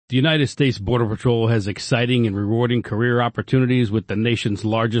The United States Border Patrol has exciting and rewarding career opportunities with the nation's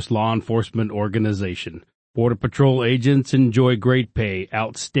largest law enforcement organization. Border Patrol agents enjoy great pay,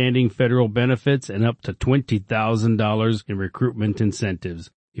 outstanding federal benefits, and up to $20,000 in recruitment incentives.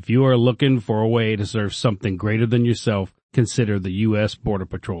 If you are looking for a way to serve something greater than yourself, consider the U.S. Border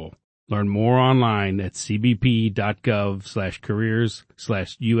Patrol. Learn more online at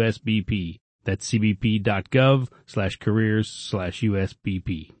cbp.gov/careers/USBP. That's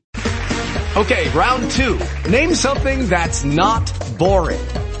cbp.gov/careers/USBP. Okay, round two. Name something that's not boring.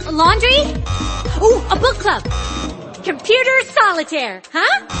 A laundry? Ooh, a book club. Computer solitaire,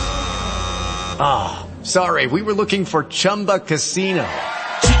 huh? Ah, sorry, we were looking for Chumba Casino.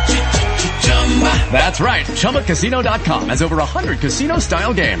 That's right, ChumbaCasino.com has over 100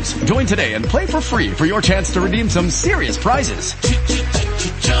 casino-style games. Join today and play for free for your chance to redeem some serious prizes.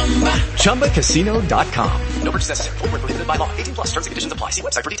 ChumbaCasino.com. No purchase necessary. Void where prohibited by law. 18+ terms and conditions apply. See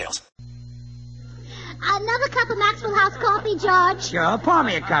website for details. Another cup of Maxwell House coffee, George. Sure, pour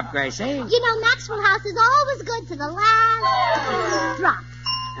me a cup, Gracie. You know, Maxwell House is always good to the last drop.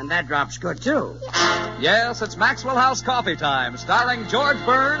 And that drop's good, too. Yes, it's Maxwell House Coffee Time, starring George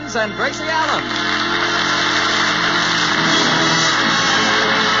Burns and Gracie Allen.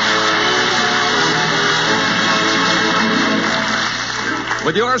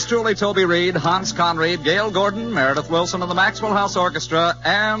 With yours truly, Toby Reed, Hans Conried, Gail Gordon, Meredith Wilson of the Maxwell House Orchestra,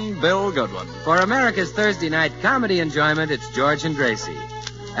 and Bill Goodwin. For America's Thursday night comedy enjoyment, it's George and Gracie.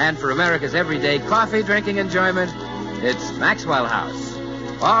 And for America's everyday coffee drinking enjoyment, it's Maxwell House.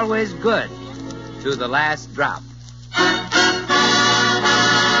 Always good to the last drop.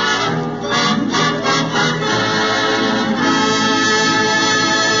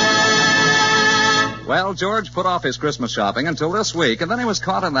 Well, George put off his Christmas shopping until this week, and then he was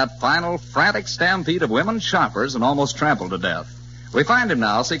caught in that final frantic stampede of women shoppers and almost trampled to death. We find him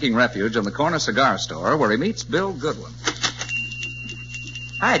now seeking refuge in the corner cigar store where he meets Bill Goodwin.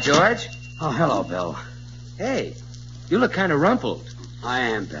 Hi, George. Oh, hello, Bill. Hey, you look kind of rumpled. I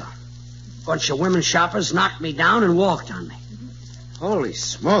am, Bill. Bunch of women shoppers knocked me down and walked on me. Holy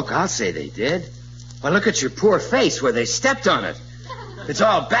smoke, I'll say they did. Well, look at your poor face where they stepped on it. It's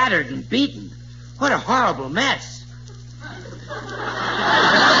all battered and beaten. What a horrible mess.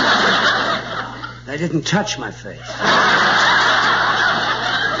 They didn't touch my face.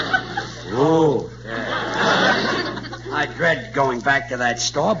 Oh, yeah. I dread going back to that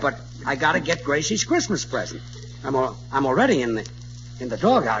store, but I gotta get Gracie's Christmas present. I'm already in the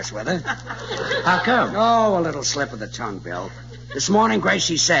doghouse with her. How come? Oh, a little slip of the tongue, Bill. This morning,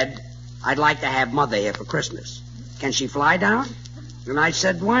 Gracie said, I'd like to have Mother here for Christmas. Can she fly down? And I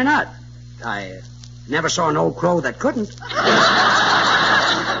said, why not? I never saw an old crow that couldn't.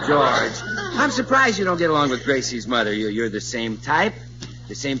 George, I'm surprised you don't get along with Gracie's mother. You're the same type,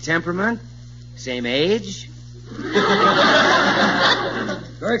 the same temperament, same age.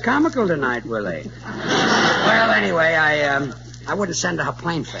 Very comical tonight, Willie. Well, anyway, I wouldn't send her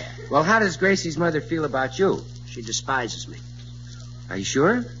plane fare. Well, how does Gracie's mother feel about you? She despises me. Are you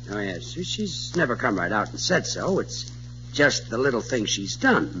sure? Oh, yes. She's never come right out and said so. It's just the little things she's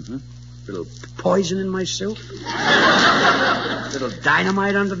done. Mm-hmm. Little poison in my soup. Little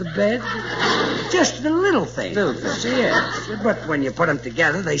dynamite under the bed. Just the little things. Little things. Yes. But when you put them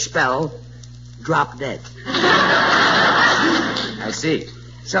together, they spell drop dead. I see.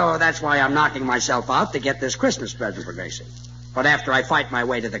 So that's why I'm knocking myself out to get this Christmas present for Gracie. But after I fight my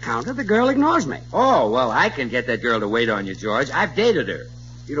way to the counter, the girl ignores me. Oh, well, I can get that girl to wait on you, George. I've dated her.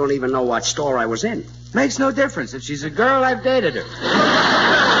 You don't even know what store I was in. Makes no difference. If she's a girl, I've dated her.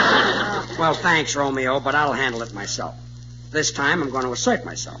 Well, thanks, Romeo, but I'll handle it myself. This time I'm going to assert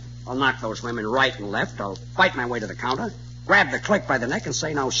myself. I'll knock those women right and left. I'll fight my way to the counter, grab the clerk by the neck and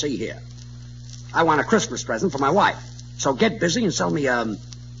say, now, see here. I want a Christmas present for my wife. So get busy and sell me,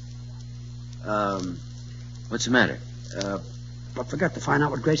 what's the matter? But forgot to find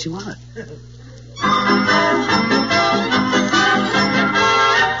out what Gracie wanted.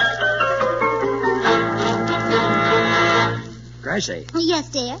 Gracie. Yes,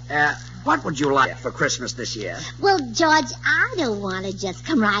 dear? What would you like for Christmas this year? Well, George, I don't want to just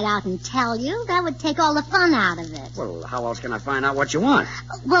come right out and tell you. That would take all the fun out of it. Well, how else can I find out what you want?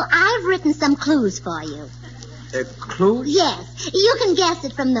 Well, I've written some clues for you. Clues? Yes. You can guess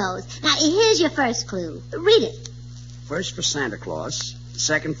it from those. Now, here's your first clue. Read it. First for Santa Claus.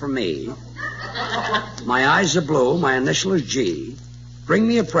 Second for me. My eyes are blue. My initial is G. Bring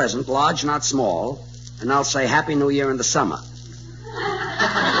me a present, large, not small, and I'll say Happy New Year in the summer.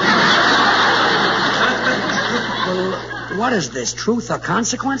 What is this, truth or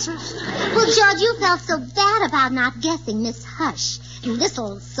consequences? Well, George, you felt so bad about not guessing Miss Hush.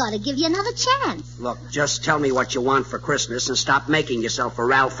 This'll sort of give you another chance. Look, just tell me what you want for Christmas and stop making yourself a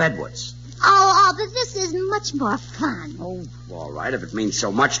Ralph Edwards. Oh, but this is much more fun. Oh, all right. If it means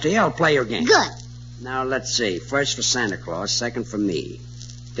so much to you, I'll play your game. Good. Now, let's see. First for Santa Claus, second for me.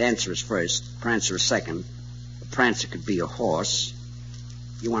 Dancer is first, Prancer is second. A Prancer could be a horse.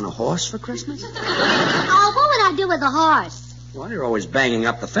 You want a horse for Christmas? Oh, what would I do with a horse? Well, you're always banging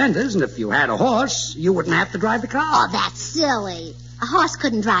up the fenders, and if you had a horse, you wouldn't have to drive the car. Oh, that's silly. A horse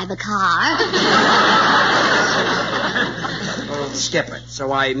couldn't drive a car. Well, skip it.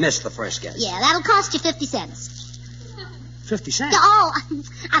 So I missed the first guess. Yeah, that'll cost you 50 cents. 50 cents? Oh,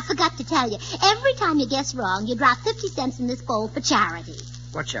 I forgot to tell you. Every time you guess wrong, you drop 50 cents in this bowl for charity.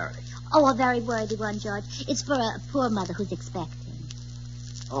 What charity? Oh, a very worthy one, George. It's for a poor mother who's expecting.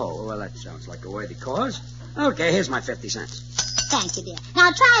 Oh, well, that sounds like a worthy cause. Okay, here's my 50 cents. Thank you, dear.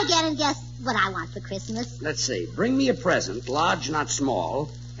 Now try again and guess what I want for Christmas. Let's see. Bring me a present, large, not small,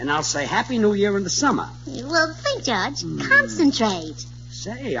 and I'll say Happy New Year in the summer. Well, think, George. Concentrate.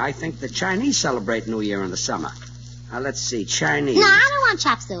 Say, I think the Chinese celebrate New Year in the summer. Now, let's see. Chinese. No, I don't want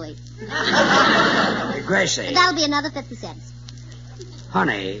chop suey. Hey, Gracie. That'll be another 50 cents.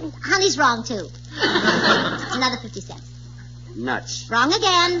 Honey. Honey's wrong, too. Another 50 cents. Nuts. Wrong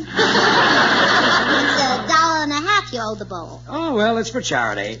again. It's $1.50 you owe the bowl. Oh, well, it's for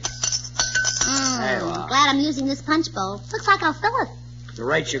charity. There you are. Glad I'm using this punch bowl. Looks like I'll fill it. At the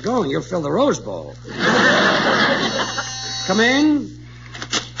rate you're going, you'll fill the Rose Bowl. Come in.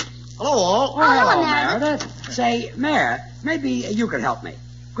 Hello, all. Oh, hello, Meredith. Say, Mayor, maybe you could help me.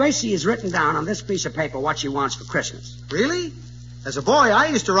 Gracie has written down on this piece of paper what she wants for Christmas. Really? As a boy, I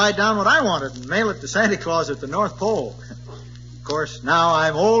used to write down what I wanted and mail it to Santa Claus at the North Pole. Of course, now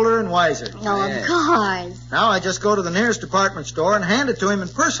I'm older and wiser. Oh, of course. Now I just go to the nearest department store and hand it to him in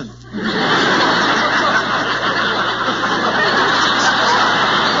person.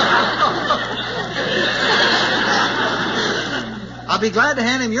 I'll be glad to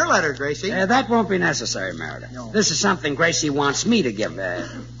hand him your letter, Gracie. That won't be necessary, Meredith. No. This is something Gracie wants me to give.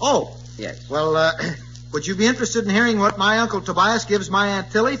 Oh. Yes. Well, would you be interested in hearing what my Uncle Tobias gives my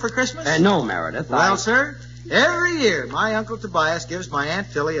Aunt Tilly for Christmas? No, Meredith. Well, sir, every year my Uncle Tobias gives my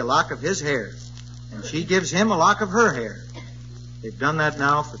Aunt Tilly a lock of his hair, and she gives him a lock of her hair. They've done that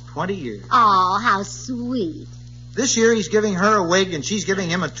now for 20 years. Oh, how sweet. This year he's giving her a wig, and she's giving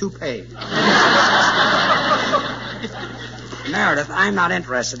him a toupee. Meredith, I'm not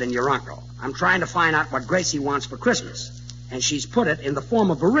interested in your uncle. I'm trying to find out what Gracie wants for Christmas, and she's put it in the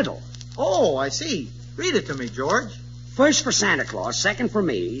form of a riddle. Oh, I see. Read it to me, George. First for Santa Claus, second for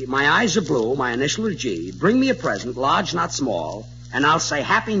me. My eyes are blue, my initial is G. Bring me a present, large, not small, and I'll say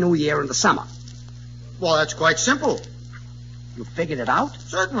Happy New Year in the summer. Well, that's quite simple. You figured it out?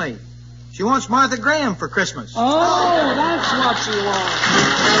 Certainly. She wants Martha Graham for Christmas. Oh, that's what she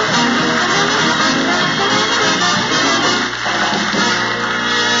wants.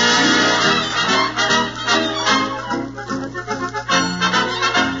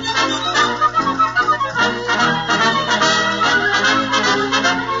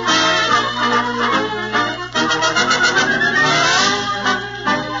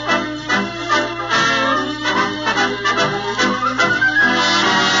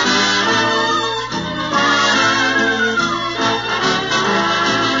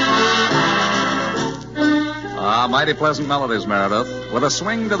 Mighty pleasant melodies, Meredith, with a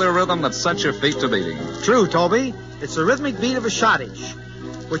swing to their rhythm that sets your feet to beating. True, Toby. It's the rhythmic beat of a schottische,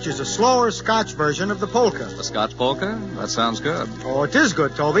 which is a slower Scotch version of the polka. The Scotch polka? That sounds good. Oh, it is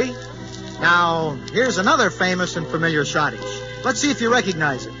good, Toby. Now, here's another famous and familiar schottische. Let's see if you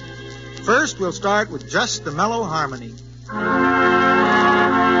recognize it. First, we'll start with just the mellow harmony.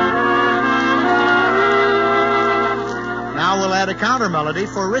 Now we'll add a counter melody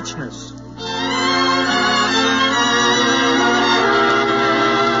for richness.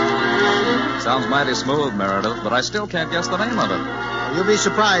 Sounds mighty smooth, Meredith, but I still can't guess the name of it. Well, you'll be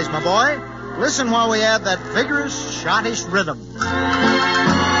surprised, my boy. Listen while we add that vigorous schottish rhythm.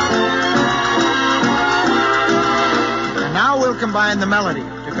 And now we'll combine the melody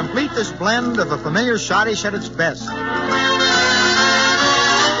to complete this blend of a familiar schottish at its best.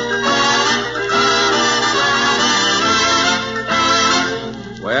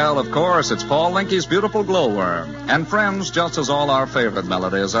 Well, of course, it's Paul Linke's Beautiful Glowworm. And friends, just as all our favorite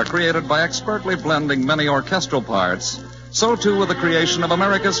melodies are created by expertly blending many orchestral parts, so too with the creation of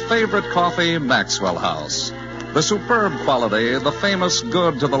America's favorite coffee, Maxwell House. The superb quality, the famous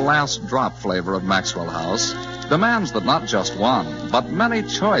good to the last drop flavor of Maxwell House, demands that not just one, but many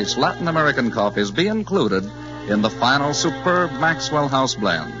choice Latin American coffees be included in the final superb Maxwell House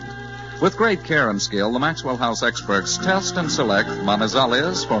blend. With great care and skill, the Maxwell House experts test and select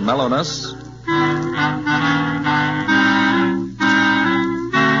Manizales for mellowness,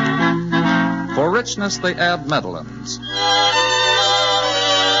 for richness, they add Medellins.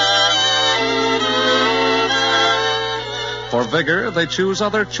 For vigor, they choose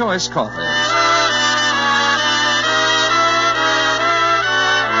other choice coffees.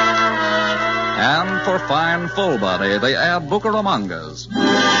 And for fine full body, they add Bucaramangas.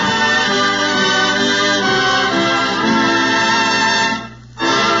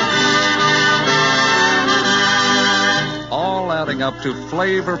 All adding up to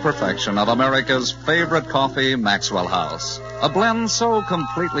flavor perfection of America's favorite coffee, Maxwell House. A blend so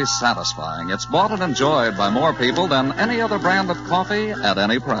completely satisfying, it's bought and enjoyed by more people than any other brand of coffee at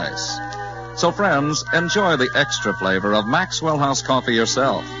any price. So friends, enjoy the extra flavor of Maxwell House coffee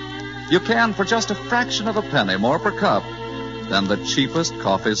yourself. You can for just a fraction of a penny more per cup than the cheapest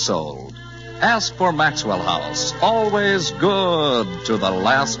coffee sold. Ask for Maxwell House, always good to the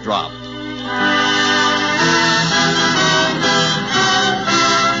last drop.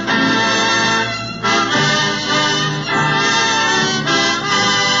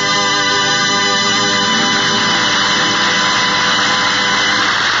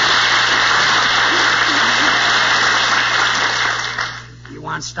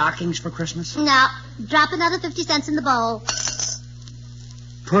 Stockings for Christmas? No. Drop another 50 cents in the bowl.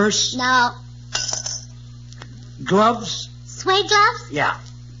 Purse? No. Gloves? Suede gloves? Yeah.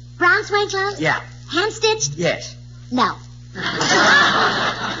 Brown suede gloves? Yeah. Hand-stitched? Yes. No.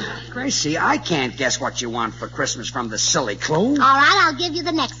 Gracie, I can't guess what you want for Christmas from the silly clue. All right, I'll give you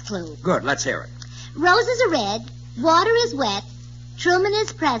the next clue. Good, let's hear it. Roses are red, water is wet, Truman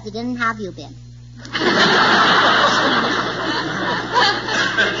is president, how have you been?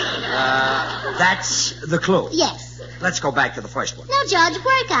 That's the clue. Yes. Let's go back to the first one. No, George,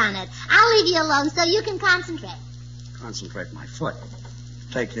 work on it. I'll leave you alone so you can concentrate. Concentrate my foot.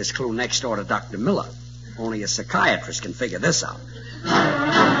 Take this clue next door to Dr. Miller. Only a psychiatrist can figure this out.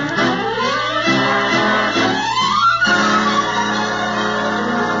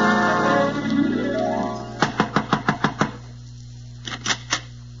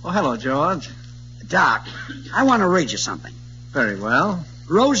 Oh, hello, George. Doc, I want to read you something. Very well.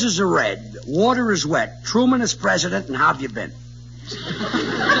 Roses are red, water is wet, Truman is president, and how have you been?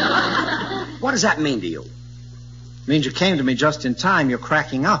 What does that mean to you? Means you came to me just in time. You're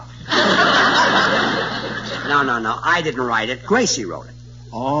cracking up. No. I didn't write it. Gracie wrote it.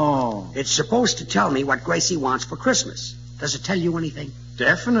 Oh. It's supposed to tell me what Gracie wants for Christmas. Does it tell you anything?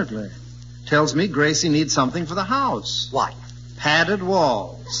 Definitely. Tells me Gracie needs something for the house. What? Padded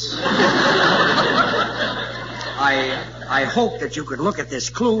walls. I hope that you could look at this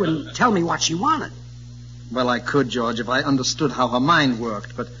clue and tell me what she wanted. Well, I could, George, if I understood how her mind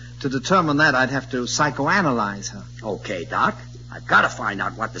worked. But to determine that, I'd have to psychoanalyze her. Okay, Doc. I've got to find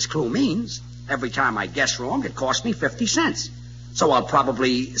out what this clue means. Every time I guess wrong, it costs me 50 cents. So I'll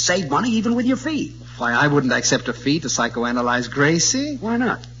probably save money even with your fee. Why, I wouldn't accept a fee to psychoanalyze Gracie. Why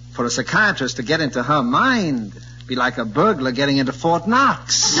not? For a psychiatrist to get into her mind. Be like a burglar getting into Fort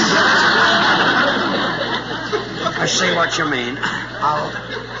Knox. I see what you mean. I'll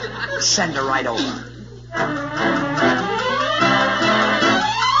send her right over.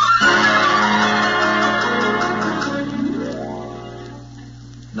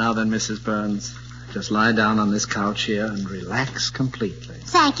 Now then, Mrs. Burns, just lie down on this couch here and relax completely.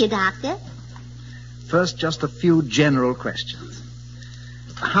 Thank you, Doctor. First, just a few general questions.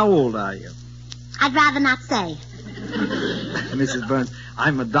 How old are you? I'd rather not say. Mrs. Burns,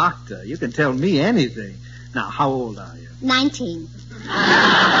 I'm a doctor. You can tell me anything. Now, how old are you? 19.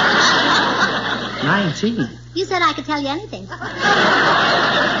 19? You said I could tell you anything.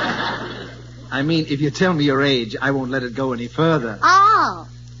 I mean, if you tell me your age, I won't let it go any further. Oh.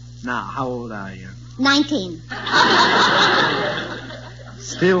 Now, how old are you? 19.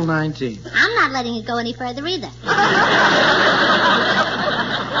 Still 19. I'm not letting it go any further either.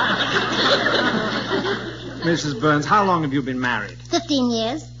 Mrs. Burns, how long have you been married? 15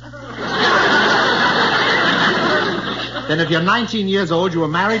 years. Then if you're 19 years old, you were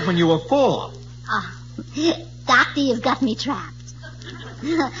married when you were 4. Oh, Doctor, you've got me trapped.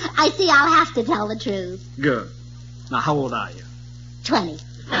 I see I'll have to tell the truth. Good. Now, how old are you? 20.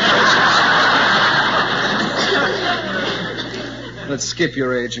 Let's skip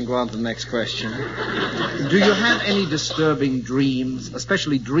your age and go on to the next question. Do you have any disturbing dreams,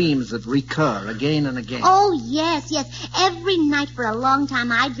 especially dreams that recur again and again? Oh, yes. Every night for a long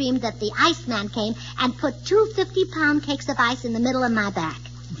time, I dreamed that the Iceman came and put 2 50-pound cakes of ice in the middle of my back.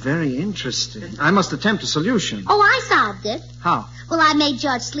 very interesting. I must attempt a solution. Oh, I solved it. How? Well, I made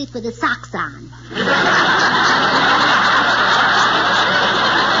George sleep with his socks on.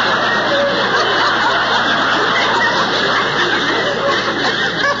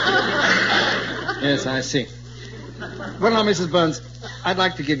 Yes, I see. Well, now, Mrs. Burns, I'd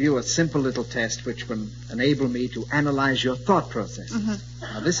like to give you a simple little test which will enable me to analyze your thought process.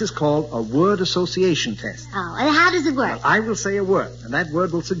 Now, this is called a word association test. Oh, and how does it work? I will say a word, and that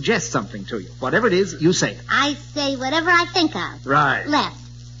word will suggest something to you. Whatever it is, you say it. I say whatever I think of. Right. Left.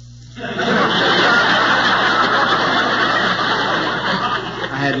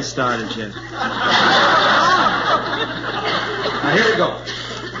 I hadn't started yet. Now, here we go.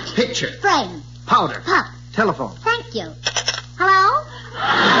 Picture. Frame. Powder. Pup. Telephone. Thank you. Hello?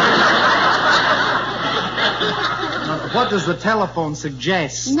 Now, what does the telephone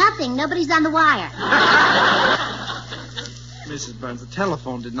suggest? Nothing. Nobody's on the wire. Mrs. Burns, the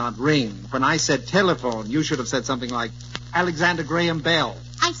telephone did not ring. When I said telephone, you should have said something like Alexander Graham Bell.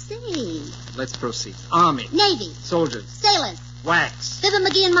 I see. Let's proceed. Army. Navy. Soldiers. Sailors. Wax. Fibber,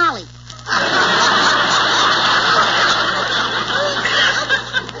 McGee, and Molly.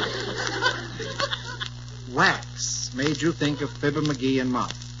 Wax made you think of Fibber, McGee, and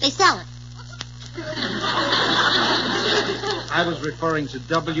Molly. They sell it. I was referring to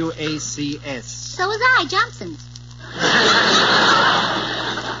WACS. So was I, Johnson.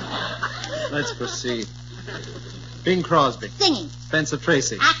 Let's proceed. Bing Crosby. Singing. Spencer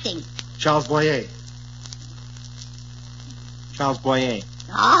Tracy. Acting. Charles Boyer. Charles Boyer.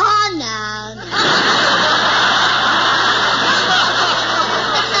 Oh, no.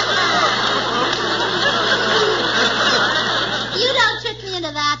 You don't trick me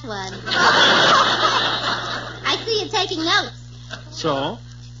into that one. I see you're taking notes. So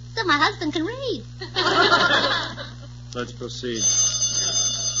my husband can read. let's proceed.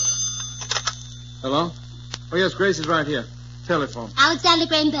 Hello? Oh, yes, Grace is right here. Telephone. Alexander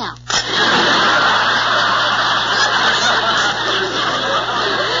Graham Bell.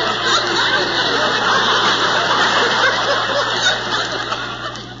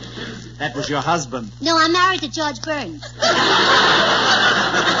 That was your husband. No, I'm married to George Burns.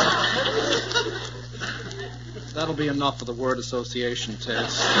 That'll be enough for the word association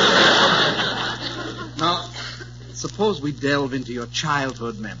test. Now, suppose we delve into your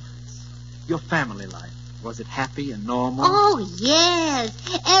childhood memories. Your family life. Was it happy and normal? Oh, yes.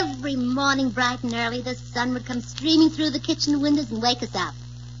 Every morning, bright and early, the sun would come streaming through the kitchen windows and wake us up.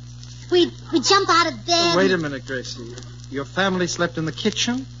 We'd jump out of bed. Oh, wait a minute, Gracie. Your family slept in the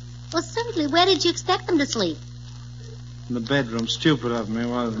kitchen? Well, certainly. Where did you expect them to sleep? In the bedroom. Stupid of me,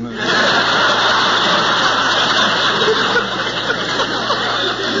 wasn't it?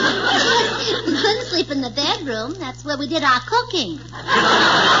 We couldn't sleep in the bedroom. That's where we did our cooking.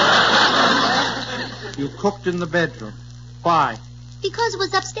 You cooked in the bedroom. Why? Because it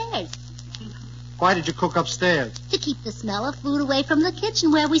was upstairs. Why did you cook upstairs? To keep the smell of food away from the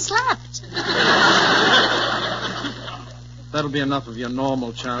kitchen where we slept. That'll be enough of your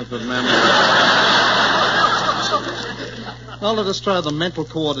normal childhood memory. Now let us try the mental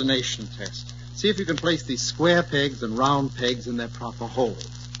coordination test. See if you can place these square pegs and round pegs in their proper holes.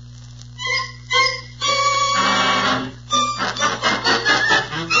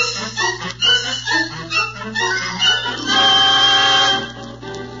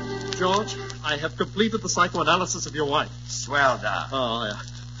 George, I have completed the psychoanalysis of your wife. Swell, Doc. Oh, yeah.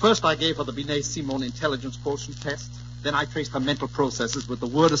 First, I gave her the Binet-Simon intelligence quotient test. Then I traced her mental processes with the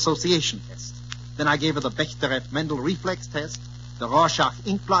word association test. Then I gave her the Bechterew-Mendel reflex test, the Rorschach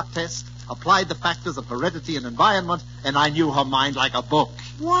inkblot test, applied the factors of heredity and environment, and I knew her mind like a book.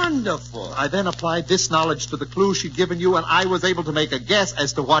 Wonderful. I then applied this knowledge to the clue she'd given you, and I was able to make a guess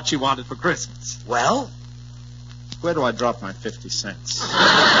as to what she wanted for Christmas. Well? Where do I drop my 50 cents?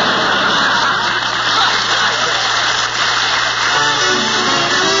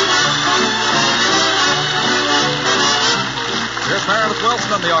 Here's Meredith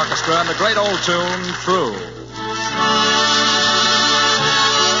Wilson and the orchestra and the great old tune, True.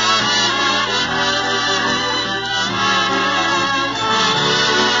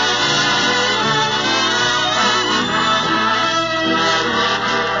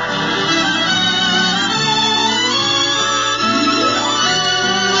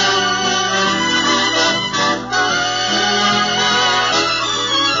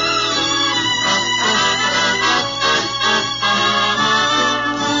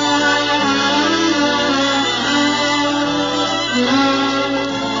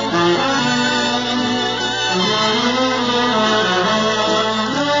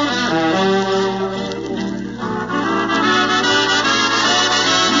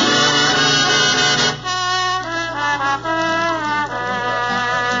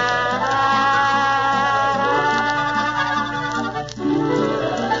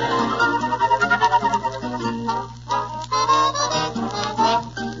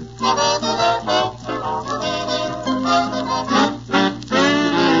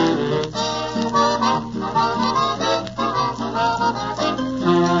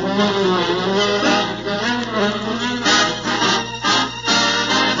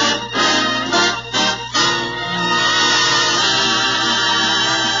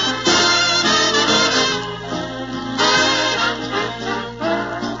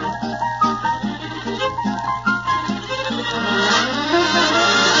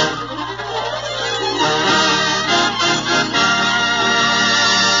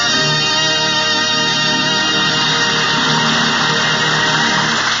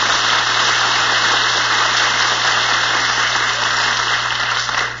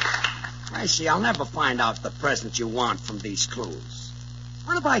 Gracie, I'll never find out the present you want from these clues.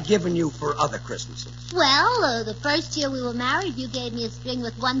 What have I given you for other Christmases? Well, the first year we were married, you gave me a string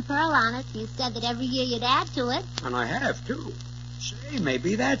with one pearl on it. You said that every year you'd add to it. And I have, too. Say,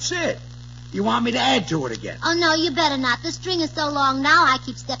 maybe that's it. You want me to add to it again? Oh, no, you better not. The string is so long now, I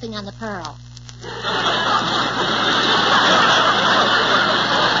keep stepping on the pearl.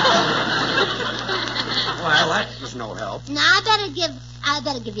 Well, that was no help. Now, I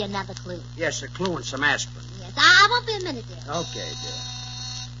better give you another clue. Yes, a clue and some aspirin. Yes, I won't be a minute, dear. Okay, dear.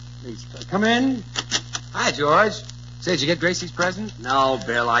 Please, come in. Hi, George. Say, did you get Gracie's present? No,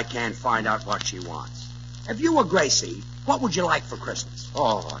 Bill, I can't find out what she wants. If you were Gracie, what would you like for Christmas?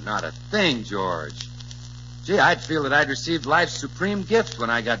 Oh, not a thing, George. Gee, I'd feel that I'd received life's supreme gift when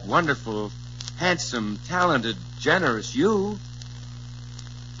I got wonderful, handsome, talented, generous you.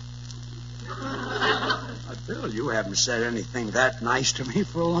 Bill, you haven't said anything that nice to me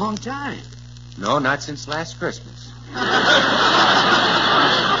for a long time. No, not since last Christmas.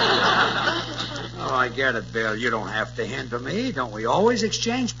 Oh, I get it, Bill. You don't have to hint to me. Don't we always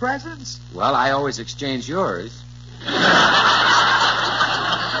exchange presents? Well, I always exchange yours.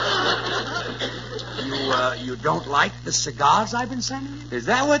 You don't like the cigars I've been sending you? Is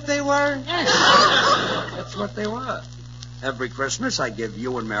that what they were? Yes. That's what they were. Every Christmas, I give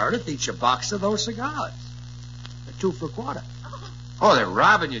you and Meredith each a box of those cigars. They're 2 for $1. Oh, they're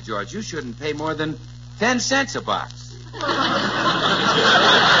robbing you, George. You shouldn't pay more than 10 cents a box. We'll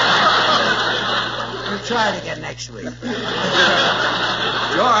try it again next week.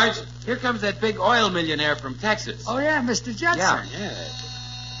 George, here comes that big oil millionaire from Texas. Oh, yeah, Mr. Judson. Yeah.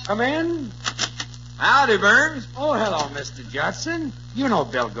 Come in. Howdy, Burns. Oh, hello, Mr. Judson. You know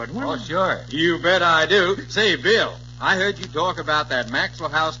Bill Goodwin. Oh, sure. You bet I do. Say, Bill, I heard you talk about that Maxwell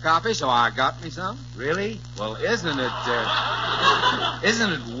House coffee, so I got me some. Really? Well, isn't it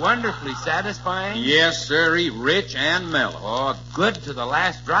wonderfully satisfying? Yes, sirree, rich and mellow. Oh, good to the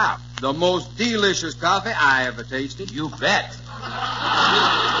last drop. The most delicious coffee I ever tasted. You bet.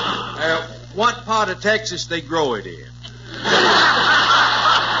 What part of Texas they grow it in?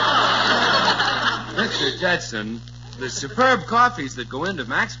 Mr. Judson, the superb coffees that go into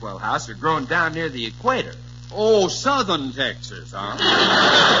Maxwell House are grown down near the equator. Oh, southern Texas, huh?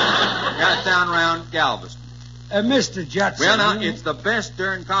 Got down around Galveston. Mr. Judson. Well, now, it's the best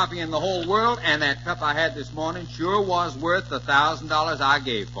darn coffee in the whole world, and that cup I had this morning sure was worth the $1,000 I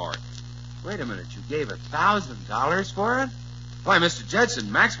gave for it. Wait a minute, you gave $1,000 for it? Why, Mr.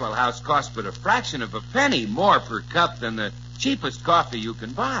 Judson, Maxwell House costs but a fraction of a penny more per cup than the cheapest coffee you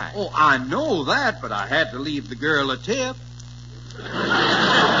can buy. Oh, I know that, but I had to leave the girl a tip.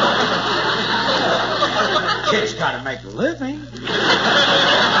 Kid's got to make a living.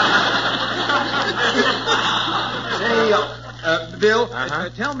 Say, Bill,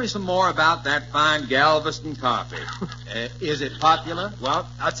 tell me some more about that fine Galveston coffee. Is it popular? Well,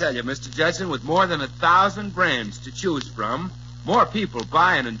 I'll tell you, Mr. Judson, with more than 1,000 brands to choose from, more people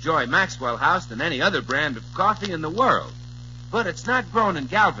buy and enjoy Maxwell House than any other brand of coffee in the world. But it's not grown in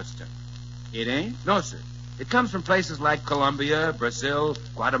Galveston. It ain't? No, sir. It comes from places like Colombia, Brazil,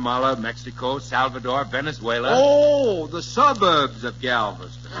 Guatemala, Mexico, Salvador, Venezuela. Oh, the suburbs of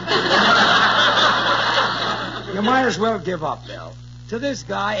Galveston. You might as well give up, Bill. To this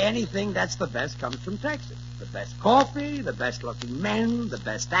guy, anything that's the best comes from Texas. The best coffee, the best-looking men, the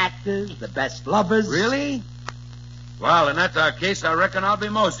best actors, the best lovers. Really? Well, in that case, I reckon I'll be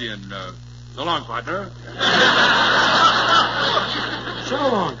moseying. So long, partner. So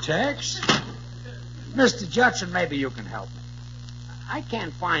long, Tex. Mr. Judson, maybe you can help me. I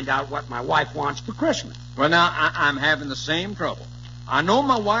can't find out what my wife wants for Christmas. Well, now, I'm having the same trouble. I know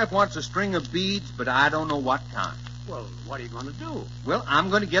my wife wants a string of beads, but I don't know what kind. Well, what are you going to do? Well, I'm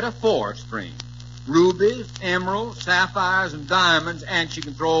going to get a 4-string. Rubies, emeralds, sapphires, and diamonds, and she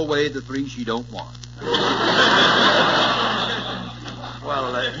can throw away the 3 she don't want.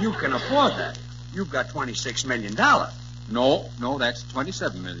 Well, you can afford that. You've got $26 million. No, that's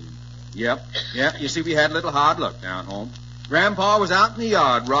 $27 million. Yep. You see, we had a little hard luck down home. Grandpa was out in the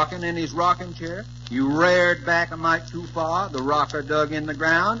yard rocking in his rocking chair. You reared back a mite too far. The rocker dug in the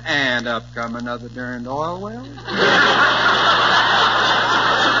ground, and up come another darned oil well.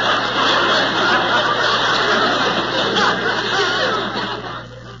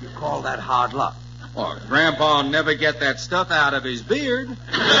 You call that hard luck? Well, Grandpa'll never get that stuff out of his beard.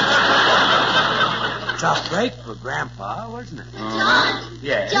 Tough break for Grandpa, wasn't it? George.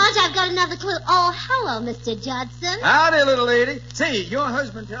 Yes? George, I've got another clue. Oh, hello, Mr. Judson. Howdy, little lady. Say, your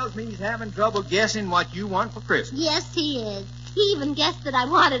husband tells me he's having trouble guessing what you want for Christmas. Yes, he is. He even guessed that I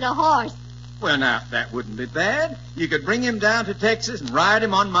wanted a horse. Well, now, that wouldn't be bad. You could bring him down to Texas and ride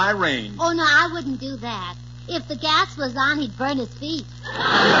him on my range. Oh, no, I wouldn't do that. If the gas was on, he'd burn his feet.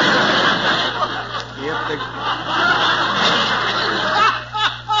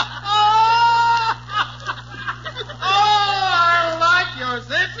 I like your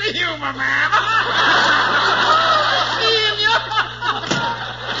sense of humor, ma'am.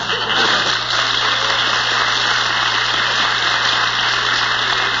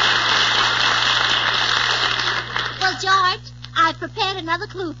 Well, George, I've prepared another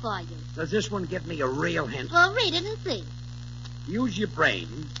clue for you. Does this one give me a real hint? Well, read it and see. Use your brain.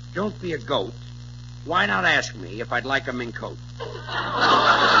 Don't be a goat. Why not ask me if I'd like a mink coat? Well,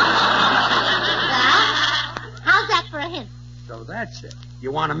 how's that for a hint? So that's it.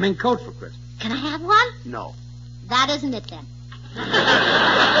 You want a mink coat for Christmas? Can I have one? No. That isn't it, then.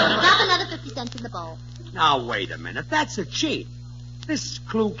 Drop another 50 cents in the bowl. Now, wait a minute. That's a cheat. This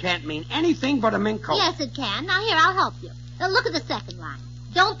clue can't mean anything but a mink coat. Yes, it can. Now, here, I'll help you. Now, look at the second line.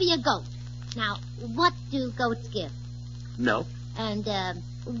 Don't be a goat. Now, what do goats give? Milk. And,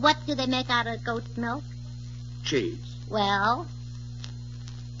 what do they make out of goat's milk? Cheese. Well?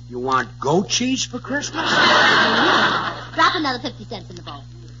 You want goat cheese for Christmas? Drop another 50 cents in the bowl.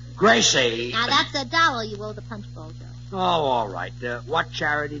 Gracie. Now, that's $1 you owe the punch bowl, Joe. Oh, all right. What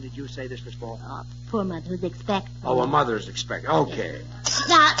charity did you say this was for? Oh, poor mother who's expecting. Oh, a mother's expecting. Okay.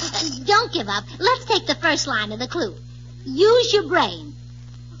 Now, don't give up. Let's take the first line of the clue. Use your brain.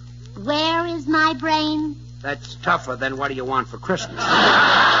 Where is my brain? That's tougher than what do you want for Christmas?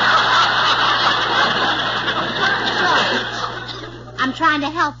 I'm trying to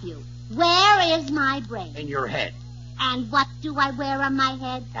help you. Where is my brain? In your head. And what do I wear on my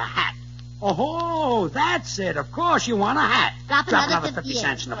head? A hat. Oh, that's it. Of course you want a hat. Drop another 50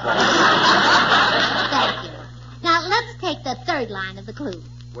 cents in the bowl. Thank you. Now, let's take the third line of the clue.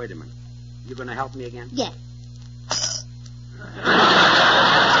 Wait a minute. You going to help me again? Yes.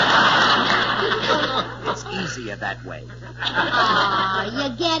 It's easier that way. Oh,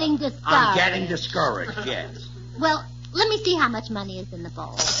 you're getting discouraged. I'm getting discouraged, yes. Well, let me see how much money is in the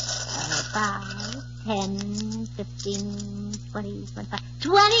bowl. 5, 10, 15, 20, 25,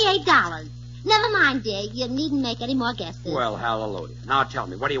 $28. Never mind, dear. You needn't make any more guesses. Well, hallelujah. Now tell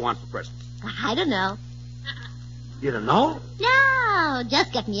me, what do you want for Christmas? I don't know. You don't know? No,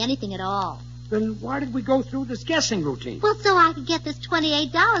 just get me anything at all. Then why did we go through this guessing routine? Well, so I could get this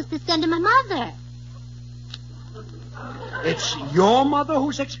 $28 to send to my mother. It's your mother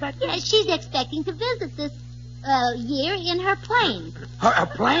who's expecting? Yeah, she's expecting to visit this year in her plane. Her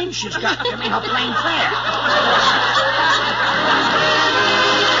plane? She's got to give me her plane fare.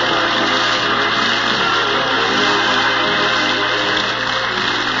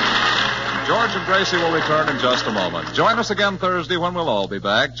 George and Gracie will return in just a moment. Join us again Thursday when we'll all be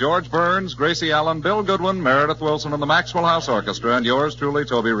back. George Burns, Gracie Allen, Bill Goodwin, Meredith Wilson, and the Maxwell House Orchestra, and yours truly,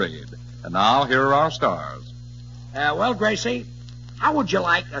 Toby Reed. And now, here are our stars. Well, Gracie, how would you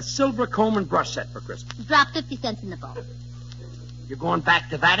like a silver comb and brush set for Christmas? Drop 50 cents in the bowl. You're going back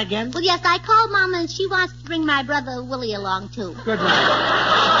to that again? Well, yes, I called Mama, and she wants to bring my brother Willie along, too. Good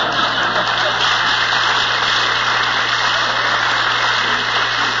night.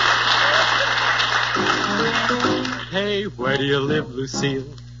 Hey, where do you live, Lucille?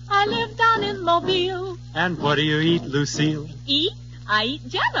 I live down in Mobile. And what do you eat, Lucille? Eat? I eat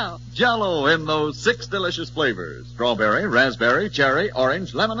Jell-O. Jell-O in those 6 delicious flavors. Strawberry, raspberry, cherry,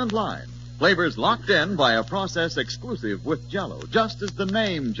 orange, lemon, and lime. Flavors locked in by a process exclusive with Jell-O, just as the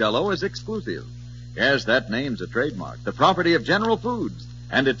name Jell-O is exclusive. Yes, that name's a trademark, the property of General Foods.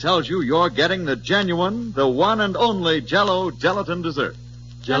 And it tells you you're getting the genuine, the one and only Jell-O gelatin dessert.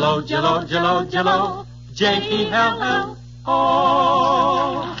 Jell-O, Jell-O, Jell-O, Jell-O, J-E-L-L-O.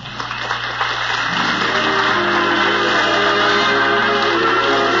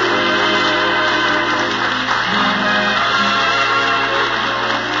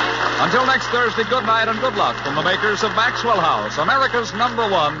 Until next Thursday, good night and good luck from the makers of Maxwell House, America's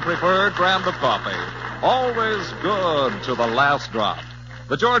 #1 preferred brand of coffee. Always good to the last drop.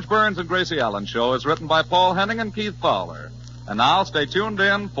 The George Burns and Gracie Allen Show is written by Paul Henning and Keith Fowler. And now stay tuned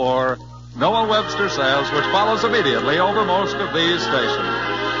in for Noah Webster Says, which follows immediately over most of these stations.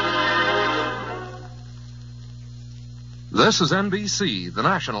 This is NBC, the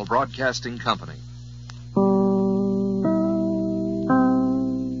national broadcasting company.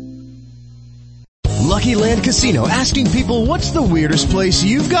 Lucky Land Casino, asking people, what's the weirdest place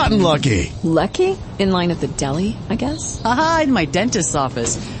you've gotten lucky? Lucky? In line at the deli, I guess? Aha, in my dentist's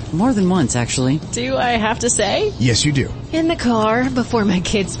office. More than once, actually. Do I have to say? Yes, you do. In the car before my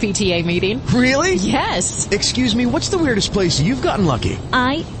kids' PTA meeting. Really? Yes. Excuse me, what's the weirdest place you've gotten lucky?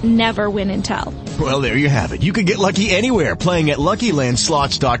 I never win and tell. Well, there you have it. You can get lucky anywhere, playing at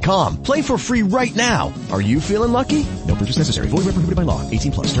LuckyLandSlots.com. Play for free right now. Are you feeling lucky? No purchase necessary. Void where prohibited by law.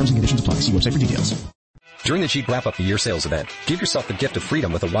 18+. Terms and conditions apply. See website for details. During the Jeep Wrap-Up the Year sales event, give yourself the gift of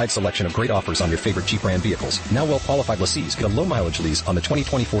freedom with a wide selection of great offers on your favorite Jeep brand vehicles. Now well-qualified lessees get a low-mileage lease on the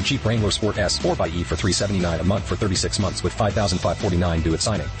 2024 Jeep Wrangler Sport S 4xE for $379 a month for 36 months with $5,549 due at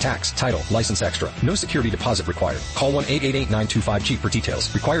signing. Tax, title, license extra. No security deposit required. Call 1-888-925-JEEP for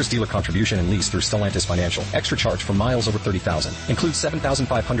details. Requires dealer contribution and lease through Stellantis Financial. Extra charge for miles over 30,000. Includes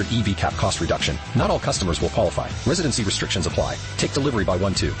 $7,500 EV cap cost reduction. Not all customers will qualify. Residency restrictions apply. Take delivery by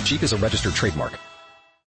 1-2. Jeep is a registered trademark.